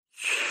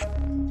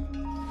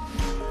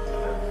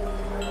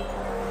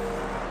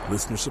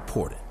Listener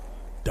supported.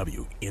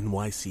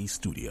 WNYC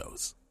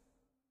Studios.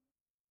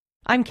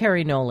 I'm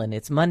Kerry Nolan.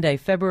 It's Monday,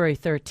 February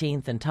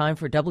 13th, and time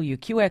for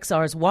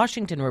WQXR's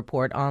Washington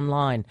Report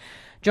online.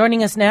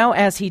 Joining us now,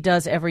 as he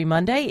does every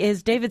Monday,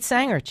 is David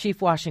Sanger,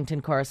 Chief Washington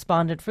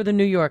Correspondent for The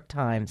New York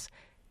Times.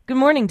 Good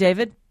morning,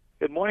 David.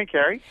 Good morning,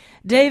 Kerry.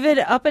 David,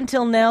 up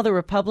until now, the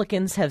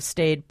Republicans have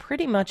stayed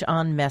pretty much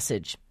on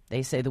message.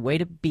 They say the way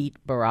to beat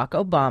Barack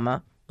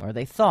Obama, or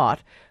they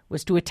thought,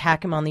 was to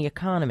attack him on the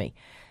economy.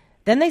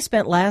 Then they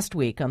spent last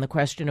week on the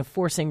question of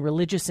forcing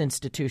religious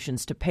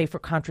institutions to pay for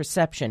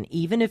contraception,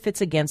 even if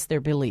it's against their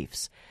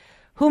beliefs.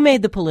 Who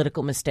made the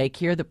political mistake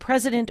here, the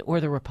president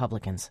or the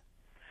Republicans?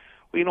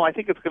 Well, I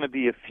think it's going to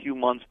be a few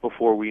months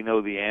before we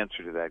know the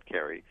answer to that,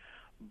 Kerry.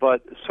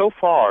 But so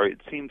far, it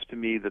seems to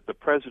me that the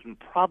president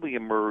probably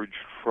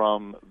emerged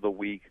from the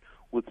week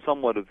with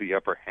somewhat of the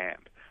upper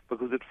hand,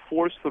 because it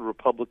forced the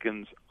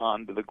Republicans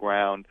onto the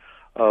ground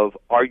of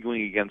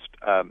arguing against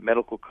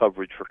medical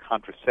coverage for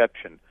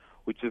contraception,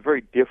 which is a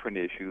very different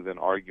issue than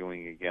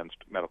arguing against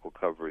medical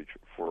coverage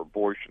for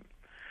abortion.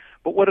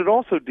 But what it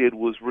also did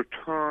was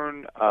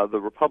return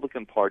the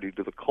Republican Party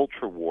to the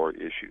culture war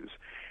issues.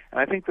 And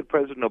I think that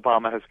President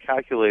Obama has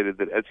calculated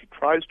that as he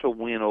tries to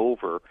win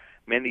over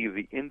many of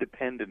the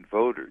independent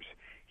voters,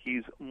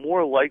 he's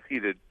more likely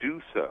to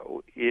do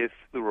so if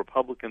the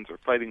Republicans are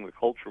fighting the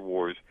culture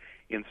wars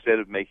instead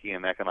of making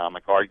an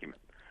economic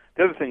argument.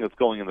 The other thing that's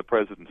going in the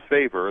president's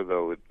favor,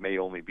 though it may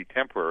only be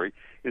temporary,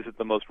 is that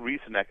the most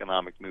recent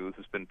economic news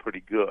has been pretty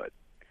good.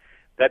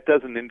 That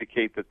doesn't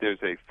indicate that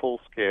there's a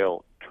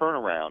full-scale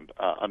turnaround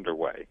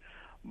underway,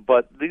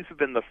 but these have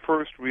been the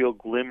first real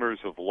glimmers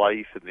of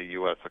life in the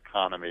U.S.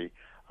 economy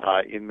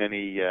in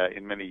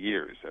many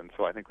years, and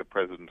so I think the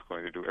president's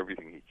going to do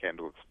everything he can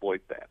to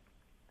exploit that.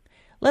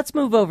 Let's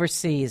move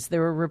overseas. There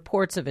were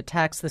reports of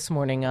attacks this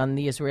morning on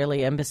the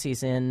Israeli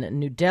embassies in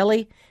New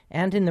Delhi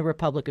and in the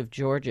Republic of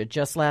Georgia.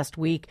 Just last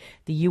week,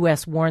 the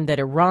U.S. warned that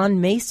Iran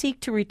may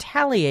seek to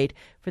retaliate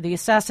for the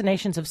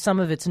assassinations of some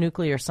of its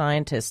nuclear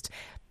scientists.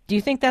 Do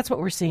you think that's what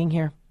we're seeing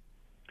here?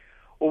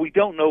 Well, we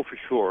don't know for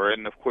sure,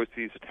 and of course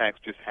these attacks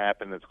just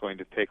happened. It's going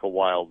to take a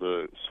while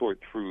to sort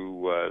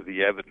through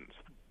the evidence.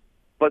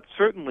 But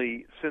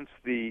certainly, since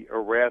the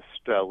arrest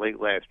late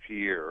last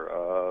year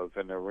of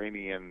an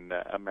Iranian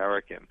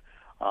American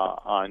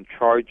on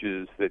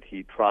charges that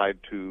he tried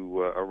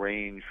to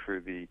arrange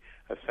for the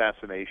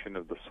assassination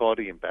of the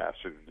Saudi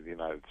ambassador to the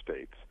United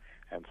States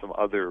and some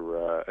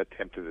other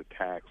attempted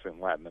attacks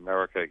in Latin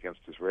America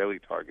against Israeli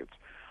targets,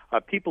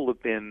 people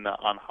have been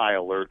on high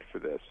alert for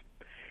this.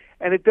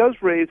 And it does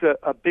raise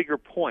a bigger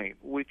point,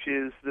 which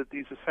is that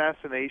these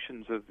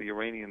assassinations of the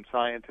Iranian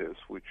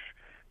scientists, which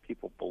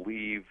people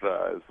believe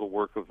is the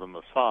work of the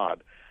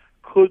Mossad,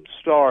 could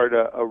start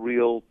a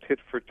real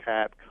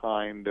tit-for-tat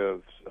kind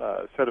of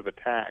set of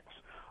attacks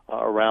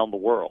around the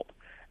world.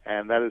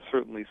 And that is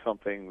certainly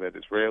something that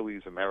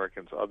Israelis,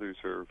 Americans, others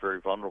are very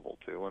vulnerable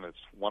to, and it's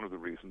one of the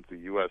reasons the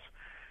U.S.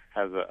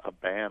 has a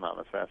ban on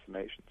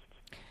assassinations.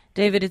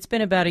 David, it's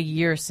been about a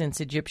year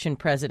since Egyptian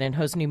President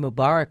Hosni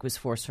Mubarak was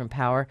forced from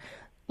power.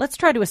 Let's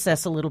try to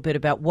assess a little bit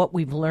about what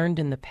we've learned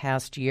in the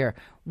past year.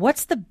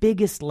 What's the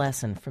biggest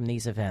lesson from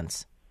these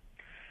events?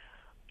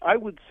 I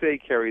would say,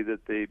 Kerry,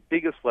 that the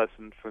biggest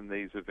lesson from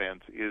these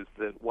events is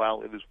that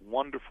while it is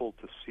wonderful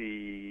to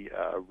see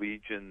a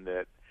region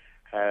that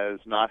has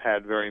not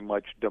had very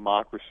much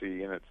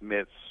democracy in its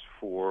midst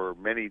for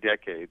many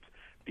decades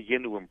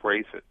begin to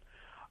embrace it,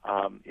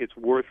 it's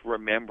worth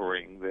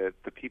remembering that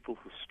the people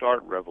who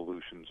start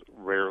revolutions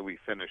rarely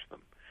finish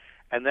them.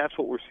 And that's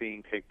what we're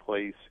seeing take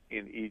place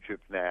in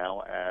Egypt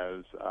now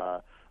as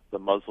the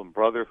Muslim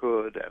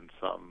Brotherhood and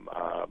some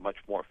much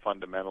more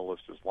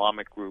fundamentalist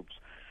Islamic groups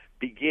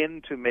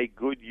begin to make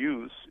good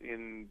use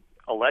in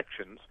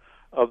elections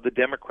of the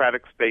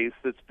democratic space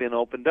that's been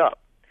opened up.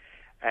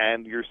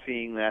 And you're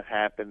seeing that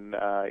happen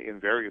in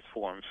various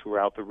forms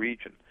throughout the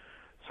region.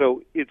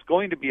 So it's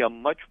going to be a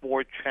much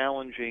more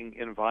challenging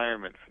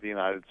environment for the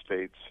United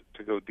States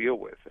to go deal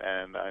with.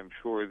 And I'm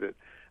sure that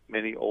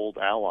many old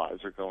allies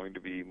are going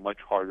to be much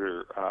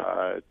harder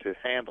to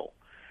handle.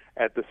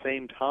 At the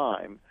same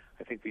time,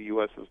 I think the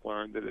U.S. has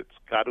learned that it's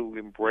got to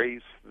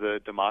embrace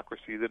the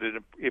democracy that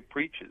it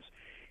preaches,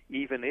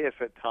 even if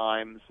at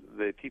times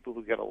the people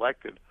who get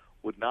elected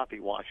would not be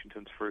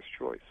Washington's first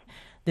choice.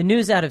 The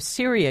news out of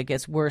Syria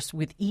gets worse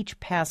with each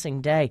passing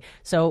day.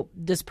 So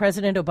does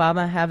President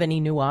Obama have any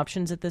new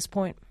options at this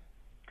point?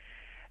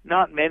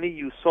 Not many.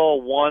 You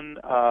saw one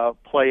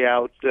play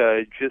out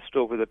just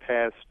over the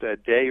past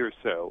day or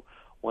so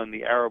when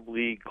the Arab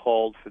League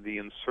called for the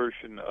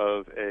insertion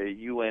of a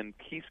UN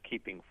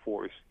peacekeeping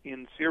force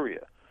in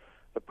Syria.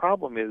 The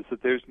problem is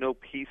that there's no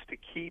peace to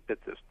keep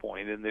at this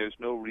point, and there's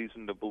no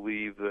reason to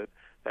believe that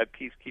that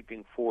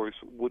peacekeeping force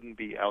wouldn't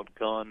be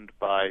outgunned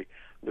by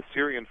the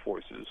Syrian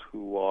forces,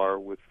 who are,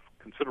 with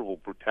considerable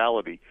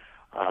brutality,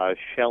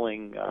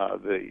 shelling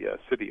the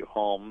city of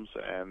Homs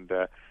and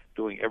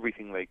doing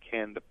everything they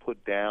can to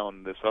put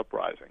down this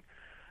uprising.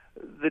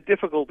 The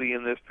difficulty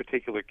in this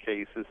particular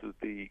case is that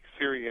the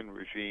Syrian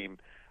regime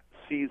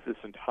sees this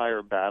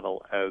entire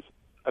battle as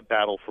a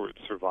battle for its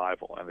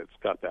survival, and it's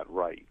got that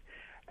right.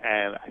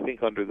 And I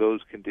think under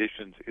those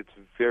conditions, it's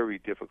very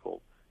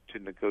difficult to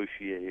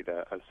negotiate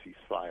a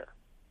ceasefire.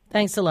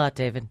 Thanks a lot,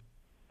 David.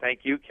 Thank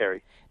you,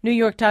 Kerry. New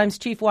York Times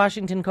Chief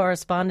Washington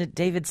Correspondent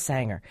David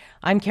Sanger.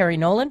 I'm Kerry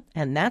Nolan,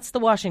 and that's the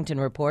Washington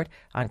Report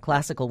on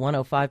Classical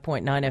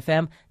 105.9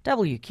 FM,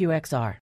 WQXR.